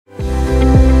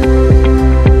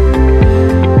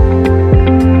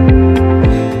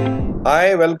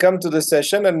Hi, welcome to this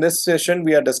session. In this session,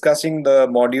 we are discussing the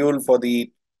module for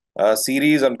the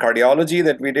series on cardiology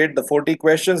that we did, the 40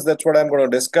 questions. That's what I'm going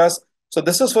to discuss. So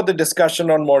this is for the discussion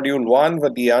on module 1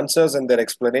 with the answers and their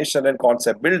explanation and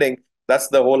concept building. That's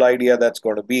the whole idea that's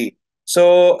going to be.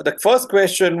 So the first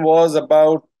question was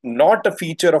about not a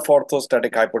feature of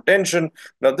orthostatic hypotension.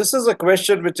 Now, this is a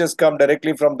question which has come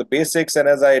directly from the basics. And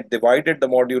as I divided the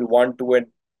module 1, 2, and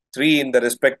 3 in the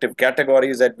respective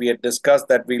categories that we had discussed,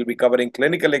 that we'll be covering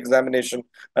clinical examination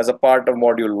as a part of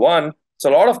module 1. So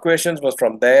a lot of questions was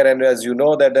from there, and as you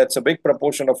know that that's a big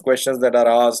proportion of questions that are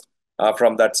asked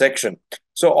from that section.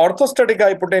 So orthostatic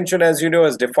hypotension, as you know,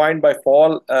 is defined by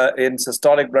fall in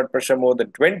systolic blood pressure more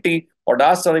than 20 or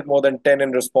diastolic more than 10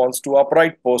 in response to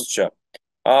upright posture.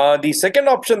 The second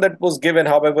option that was given,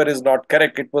 however, is not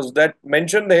correct. It was that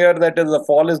mentioned here that the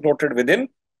fall is noted within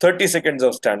 30 seconds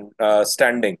of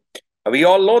standing. We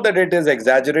all know that it is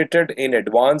exaggerated in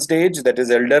advanced age, that is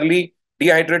elderly,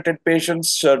 dehydrated patients,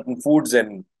 certain foods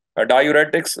and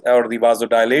diuretics or the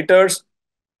vasodilators.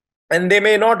 And they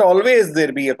may not always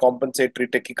there be a compensatory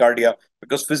tachycardia,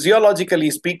 because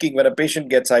physiologically speaking, when a patient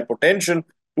gets hypotension,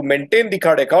 to maintain the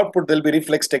cardiac output, there will be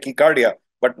reflex tachycardia.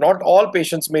 But not all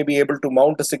patients may be able to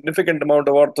mount a significant amount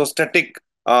of orthostatic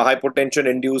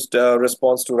hypotension-induced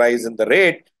response to rise in the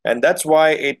rate. And that's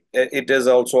why it is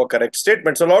also a correct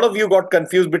statement. So a lot of you got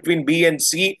confused between B and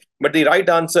C, but the right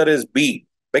answer is B.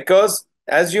 Because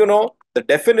as you know, the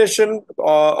definition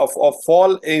of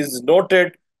fall is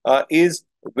noted is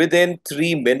within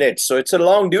 3 minutes. So it's a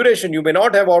long duration. You may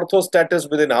not have orthostatus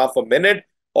within half a minute.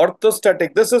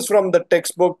 Orthostatic, this is from the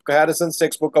textbook, Harrison's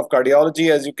textbook of cardiology.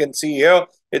 As you can see here,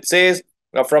 it says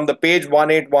from the page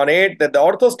 1818 that the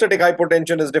orthostatic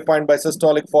hypotension is defined by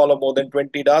systolic fall of more than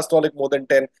 20, diastolic more than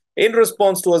 10 in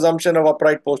response to assumption of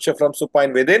upright posture from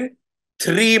supine within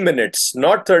 3 minutes,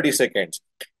 not 30 seconds.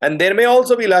 And there may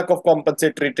also be lack of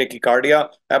compensatory tachycardia,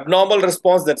 abnormal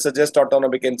response that suggests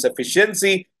autonomic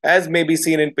insufficiency, as may be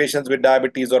seen in patients with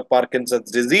diabetes or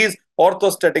Parkinson's disease.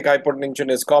 Orthostatic hypotension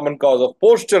is common cause of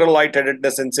postural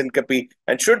lightheadedness and syncope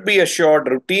and should be assured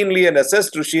routinely and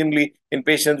assessed routinely in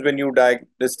patients when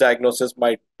this diagnosis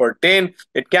might pertain.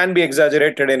 It can be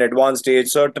exaggerated in advanced age,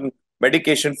 certain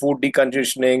medication, food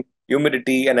deconditioning,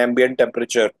 humidity, and ambient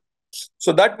temperature.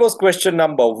 So that was question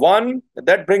number 1.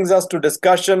 That brings us to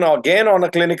discussion again on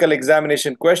a clinical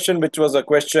examination question, which was a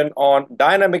question on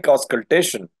dynamic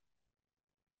auscultation.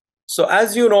 So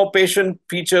as you know, patient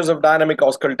features of dynamic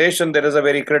auscultation, there is a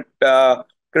very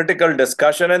critical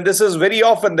discussion. And this is very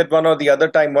often that one or the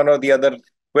other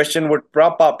question would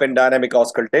prop up in dynamic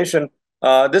auscultation.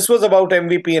 This was about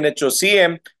MVP and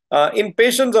HOCM. In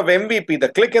patients of MVP, the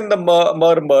click and the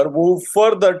murmur move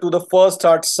further to the first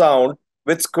heart sound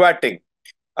with squatting.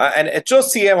 And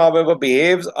HOCM, however,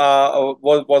 behaves,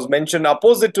 was mentioned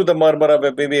opposite to the murmur of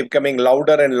MVP, becoming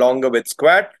louder and longer with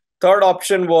squat. Third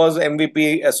option was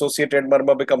MVP associated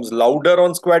murmur becomes louder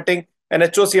on squatting, and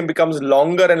HOCM becomes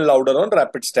longer and louder on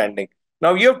rapid standing.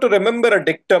 Now, you have to remember a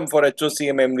dictum for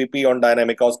HOCM MVP on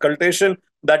dynamic auscultation.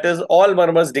 That is, all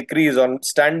murmurs decrease on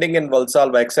standing and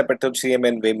Valsalva except HOCM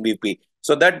and MVP.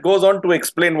 So that goes on to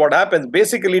explain what happens.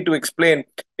 Basically, to explain,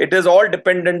 it is all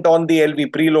dependent on the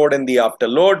LV preload and the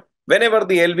afterload. Whenever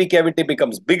the LV cavity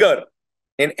becomes bigger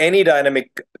in any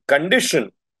dynamic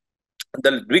condition,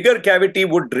 the bigger cavity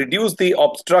would reduce the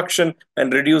obstruction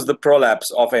and reduce the prolapse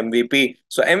of MVP.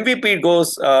 So MVP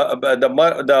goes,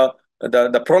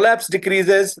 the prolapse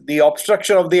decreases, the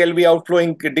obstruction of the LV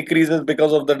outflowing decreases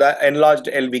because of the enlarged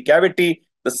LV cavity.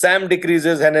 The SAM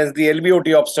decreases, and as the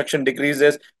LVOT obstruction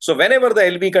decreases. So whenever the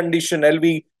LV condition,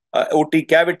 OT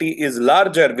cavity is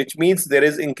larger, which means there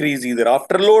is increase either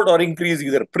afterload or increase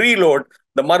either preload,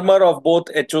 the murmur of both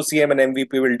HOCM and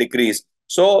MVP will decrease.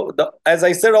 So as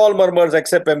I said, all murmurs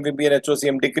except MVP and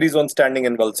HOCM decrease on standing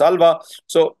and Valsalva.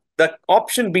 So the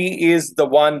option B is the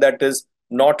one that is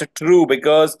not true,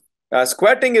 because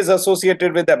squatting is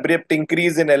associated with abrupt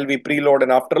increase in LV preload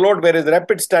and afterload, whereas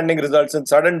rapid standing results in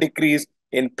sudden decrease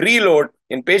in preload.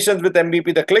 In patients with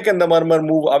MVP, the click and the murmur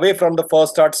move away from the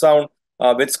first heart sound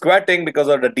with squatting because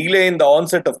of the delay in the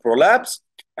onset of prolapse.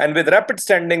 And with rapid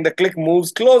standing, the click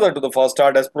moves closer to the first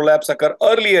heart as prolapse occur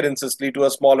earlier in systole to a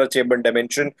smaller chamber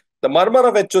dimension. The murmur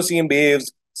of HOCM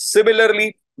behaves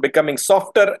similarly, becoming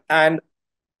softer and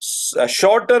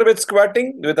shorter with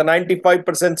squatting, with a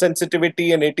 95%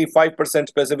 sensitivity and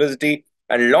 85% specificity,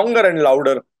 and longer and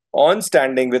louder on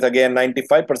standing with again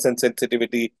 95%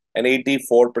 sensitivity and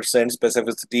 84%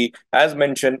 specificity, as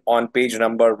mentioned on page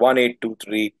number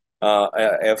 1823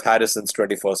 of Harrison's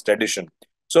 21st edition.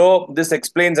 So this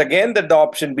explains again that the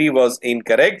option B was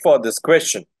incorrect for this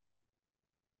question.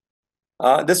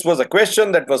 This was a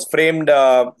question that was framed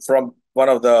from one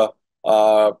of the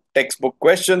textbook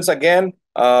questions again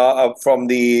from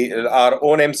the our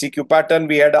own MCQ pattern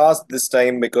we had asked this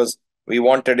time because we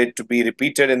wanted it to be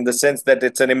repeated in the sense that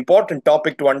it's an important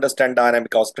topic to understand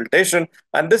dynamic auscultation.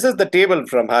 And this is the table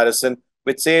from Harrison,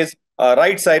 which says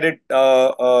right-sided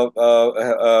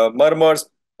murmurs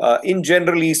in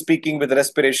generally speaking with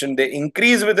respiration, they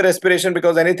increase with respiration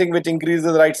because anything which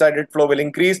increases right-sided flow will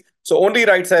increase. So only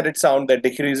right-sided sound that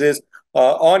decreases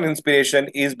on inspiration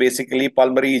is basically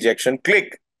pulmonary ejection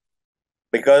click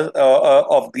because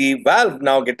of the valve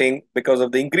now getting, because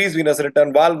of the increased venous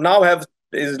return, valve now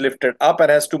is lifted up and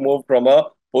has to move from a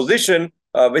position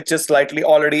which is slightly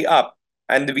already up.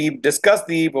 And we discussed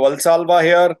the Valsalva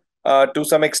here to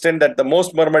some extent that the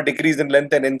most murmur decrease in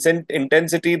length and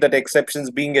intensity, that exceptions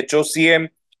being HOCM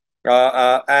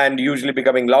and usually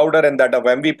becoming louder, and that of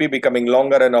MVP becoming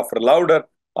longer and often louder.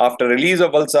 After release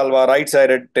of Valsalva,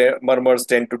 right-sided murmurs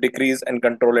tend to decrease and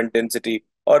control intensity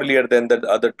earlier than the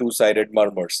other two-sided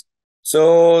murmurs.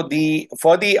 So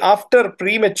for the after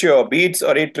premature beats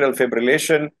or atrial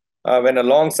fibrillation, when a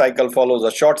long cycle follows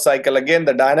a short cycle, again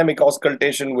the dynamic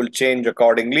auscultation will change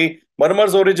accordingly.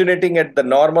 Murmurs originating at the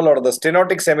normal or the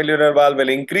stenotic semilunar valve will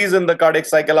increase in the cardiac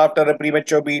cycle after a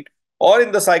premature beat or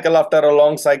in the cycle after a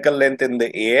long cycle length in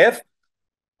the AF.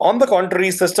 On the contrary,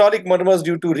 systolic murmurs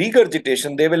due to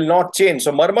regurgitation, they will not change.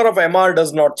 So murmur of MR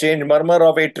does not change. Murmur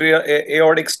of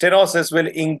aortic stenosis will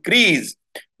increase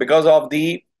because of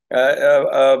the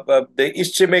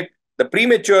ischemic. The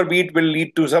premature beat will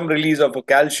lead to some release of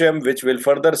calcium, which will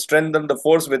further strengthen the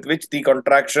force with which the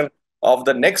contraction of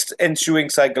the next ensuing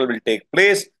cycle will take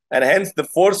place. And hence the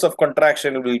force of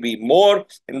contraction will be more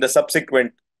in the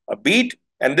subsequent beat.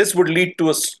 And this would lead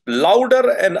to a louder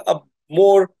and a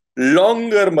more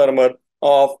longer murmur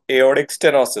of aortic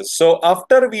stenosis. So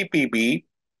after VPB,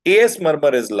 AS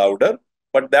murmur is louder,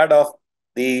 but that of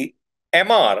the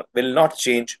MR will not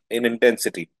change in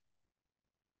intensity.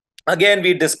 Again,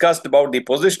 we discussed about the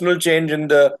positional change in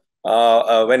the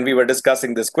when we were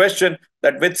discussing this question,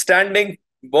 that with standing,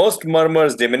 most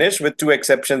murmurs diminish, with two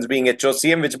exceptions being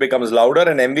HOCM, which becomes louder,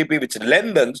 and MVP, which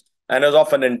lengthens and is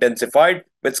often intensified.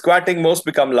 With squatting, most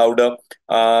become louder,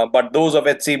 but those of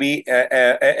HCB,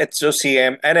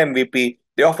 HOCM, and MVP,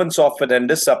 they often soften and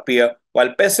disappear,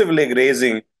 while passive leg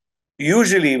raising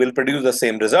usually will produce the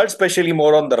same result, especially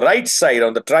more on the right side,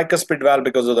 on the tricuspid valve,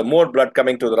 because of the more blood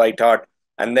coming to the right heart.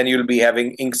 And then you'll be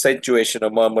having accentuation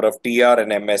of murmur of TR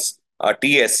and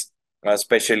TS,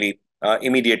 especially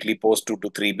immediately post 2 to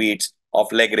 3 beats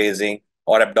of leg raising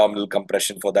or abdominal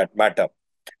compression for that matter.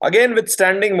 Again, with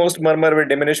standing, most murmur will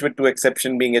diminish, with two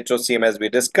exceptions being HOCM as we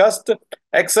discussed.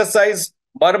 Exercise,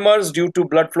 murmurs due to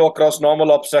blood flow across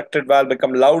normal obstructed valve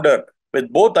become louder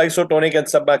with both isotonic and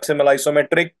submaximal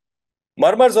isometric.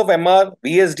 Murmurs of MR,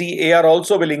 VSD, AR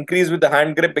also will increase with the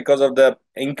hand grip because of the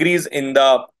increase in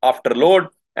the afterload,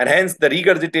 and hence the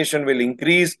regurgitation will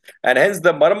increase, and hence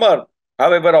the murmur,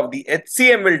 however, of the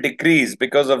HCM will decrease.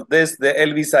 Because of this, the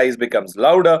LV size becomes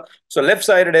louder. So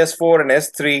left-sided S4 and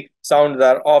S3 sounds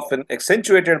are often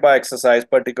accentuated by exercise,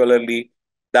 particularly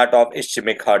that of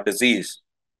ischemic heart disease.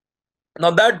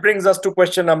 Now that brings us to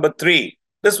question number 3.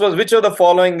 This was, which of the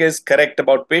following is correct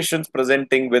about patients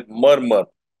presenting with murmur?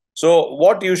 So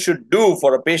what you should do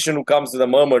for a patient who comes with a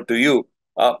murmur to you,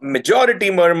 majority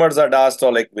murmurs are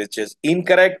diastolic, which is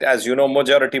incorrect. As you know,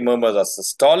 majority murmurs are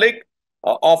systolic,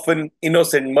 often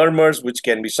innocent murmurs, which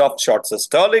can be soft, short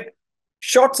systolic.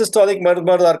 Short systolic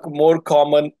murmurs are more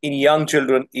common in young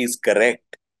children is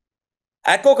correct.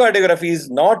 Echocardiography is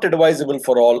not advisable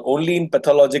for all. Only in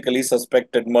pathologically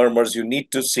suspected murmurs you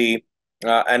need to see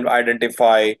and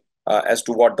identify as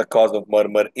to what the cause of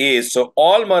murmur is. So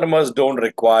all murmurs don't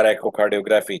require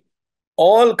echocardiography.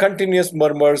 All continuous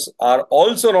murmurs are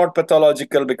also not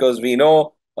pathological, because we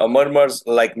know murmurs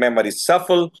like memory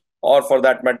shuffle, or for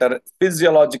that matter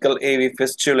physiological AV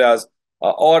fistulas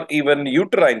or even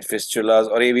uterine fistulas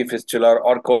or AV fistula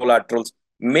or collaterals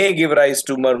may give rise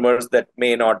to murmurs that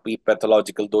may not be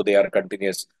pathological, though they are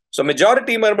continuous. So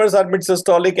majority murmurs are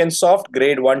mid-systolic and soft,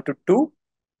 grade 1 to 2.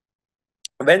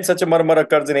 When such a murmur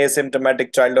occurs in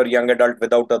asymptomatic child or young adult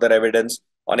without other evidence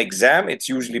on exam, it's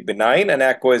usually benign and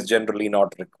echo is generally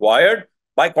not required.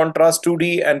 By contrast,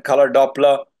 2D and color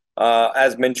Doppler,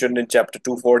 as mentioned in chapter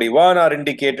 241, are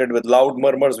indicated with loud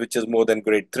murmurs, which is more than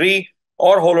grade 3,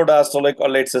 or holodiastolic or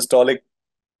late systolic,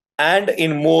 and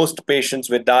in most patients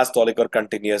with diastolic or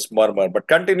continuous murmur. But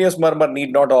continuous murmur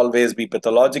need not always be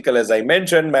pathological. As I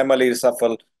mentioned, mammary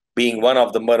shuffle being one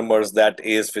of the murmurs that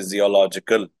is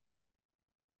physiological.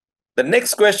 The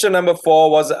next question, number 4,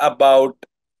 was about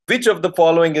Which of the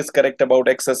following is correct about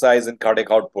exercise and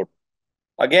cardiac output?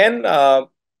 Again,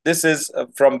 this is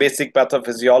from basic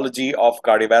pathophysiology of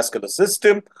cardiovascular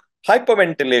system.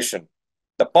 Hyperventilation,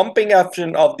 the pumping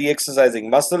action of the exercising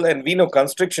muscle, and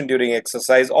venoconstriction during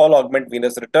exercise all augment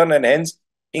venous return and hence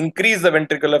increase the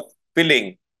ventricular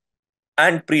filling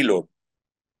and preload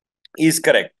is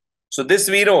correct. So this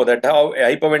we know that how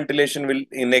hyperventilation will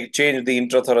change the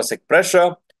intrathoracic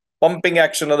pressure, pumping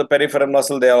action of the peripheral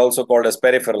muscle, they are also called as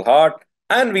peripheral heart,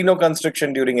 and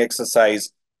venoconstriction during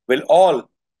exercise will all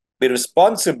be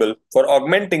responsible for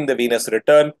augmenting the venous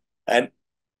return and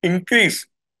increase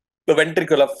the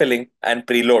ventricular filling and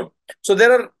preload. So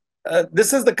there are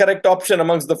this is the correct option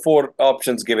amongst the four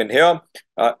options given here.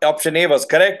 Option A was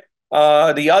correct.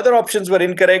 The other options were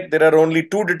incorrect. There are only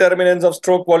two determinants of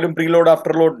stroke volume, preload,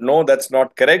 afterload. No, that's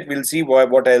not correct. We'll see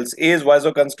what else is.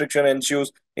 Vasoconstriction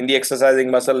ensues in the exercising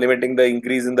muscle, limiting the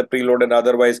increase in the preload, and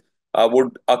otherwise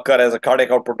would occur as a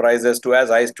cardiac output rises to as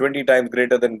high as 20 times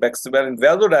greater than maximum. And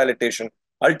vasodilatation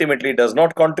ultimately does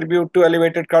not contribute to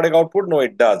elevated cardiac output. No,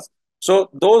 it does. So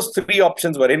those three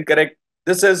options were incorrect.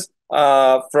 This is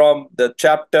from the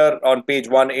chapter on page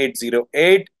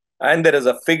 1808, and there is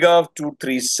a figure of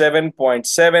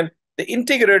 237.7. The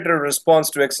integrated response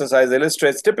to exercise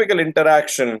illustrates typical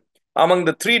interaction among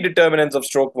the three determinants of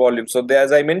stroke volume. So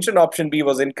as I mentioned, option B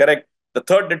was incorrect. The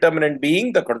third determinant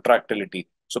being the contractility.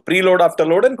 So preload,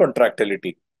 afterload, and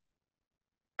contractility.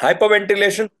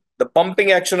 Hyperventilation, the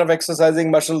pumping action of exercising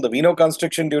muscle, the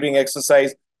venoconstriction during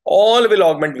exercise, all will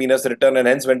augment venous return and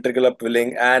hence ventricular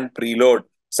filling and preload.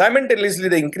 Simultaneously,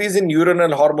 the increase in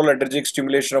urinary hormonal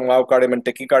stimulation of myocardium and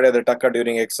tachycardia that occur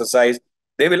during exercise,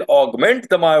 they will augment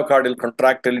the myocardial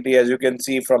contractility, as you can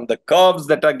see from the curves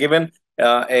that are given,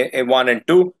 A1 and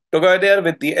 2, together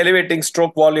with the elevating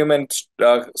stroke volume and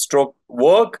stroke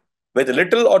work with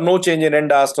little or no change in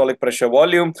end diastolic pressure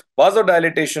volume,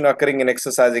 vasodilatation occurring in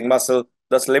exercising muscle,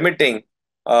 thus limiting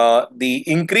the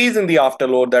increase in the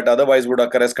afterload that otherwise would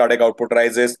occur as cardiac output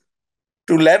rises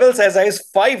to levels as high as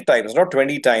 5 times, not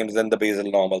 20 times than the basal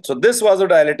normal. So this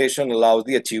vasodilatation allows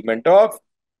the achievement of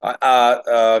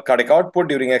cardiac output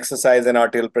during exercise and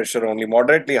arterial pressure only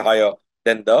moderately higher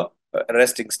than the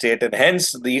resting state, and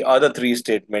hence the other three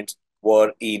statements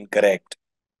were incorrect.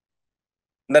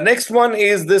 The next one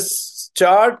is this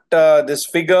chart, this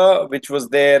figure, which was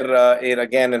there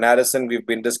again in Harrison. We've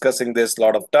been discussing this a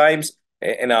lot of times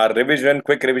in our revision,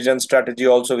 quick revision strategy.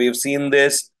 Also, we've seen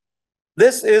this.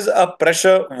 This is a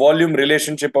pressure volume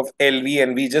relationship of LV,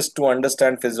 and we just to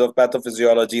understand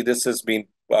pathophysiology, this has been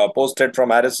posted from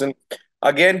Harrison.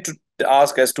 Again, to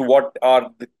ask as to what are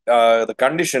the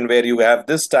condition where you have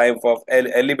this type of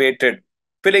elevated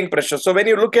filling pressure. So when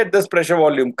you look at this pressure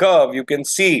volume curve, you can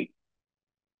see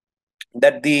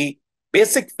that the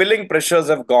basic filling pressures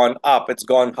have gone up. It's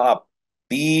gone up.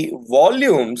 The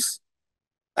volumes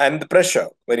and the pressure,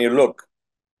 when you look,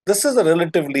 this is a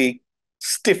relatively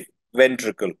stiff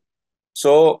ventricle.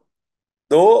 So,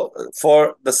 though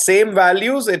for the same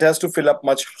values, it has to fill up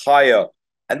much higher.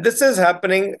 And this is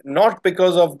happening not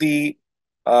because of the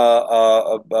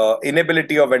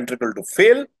inability of ventricle to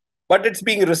fill, but it's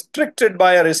being restricted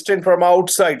by a restraint from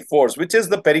outside force, which is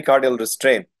the pericardial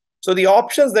restraint. So the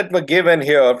options that were given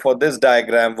here for this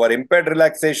diagram were impaired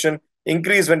relaxation,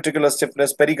 increased ventricular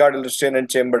stiffness, pericardial restraint, and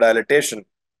chamber dilatation.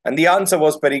 And the answer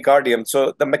was pericardium.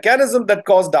 So the mechanism that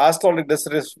caused diastolic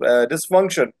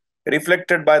dysfunction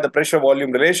reflected by the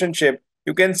pressure-volume relationship,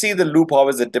 you can see the loop, how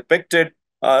is it depicted,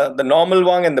 the normal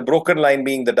one and the broken line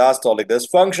being the diastolic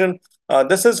dysfunction.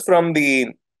 This is from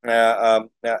the,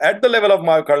 at the level of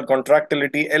myocardial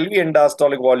contractility, LV and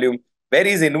diastolic volume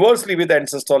varies inversely with end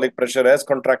systolic pressure as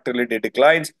contractility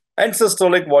declines and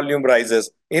systolic volume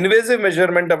rises. Invasive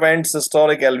measurement of end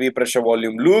systolic LV pressure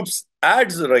volume loops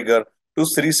adds rigor to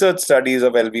research studies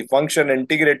of LV function.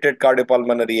 Integrated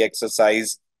cardiopulmonary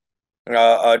exercise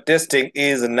testing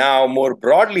is now more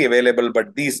broadly available,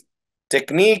 but these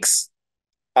techniques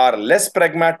are less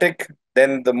pragmatic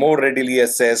than the more readily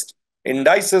assessed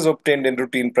indices obtained in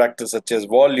routine practice, such as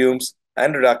volumes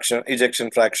and ejection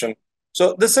fraction.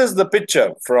 So this is the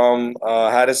picture from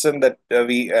Harrison that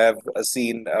we have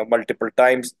seen multiple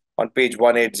times on page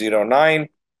 1809.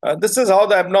 This is how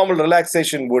the abnormal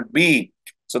relaxation would be.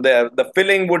 So the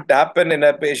filling would happen in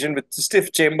a patient with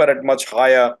stiff chamber at much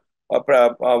higher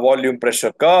volume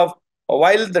pressure curve,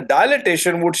 while the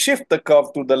dilatation would shift the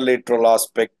curve to the lateral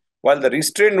aspect, while the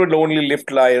restraint would only lift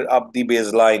up the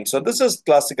baseline. So this is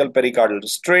classical pericardial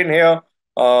restraint here,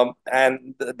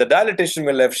 and the dilatation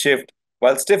will have shift,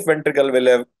 while stiff ventricle will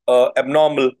have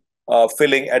abnormal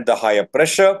filling at the higher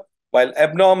pressure, while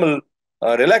abnormal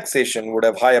relaxation would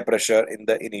have higher pressure in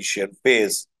the initial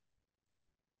phase.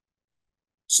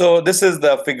 So this is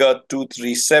the figure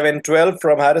 23712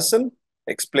 from Harrison,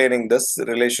 explaining this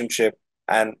relationship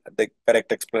and the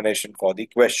correct explanation for the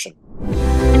question.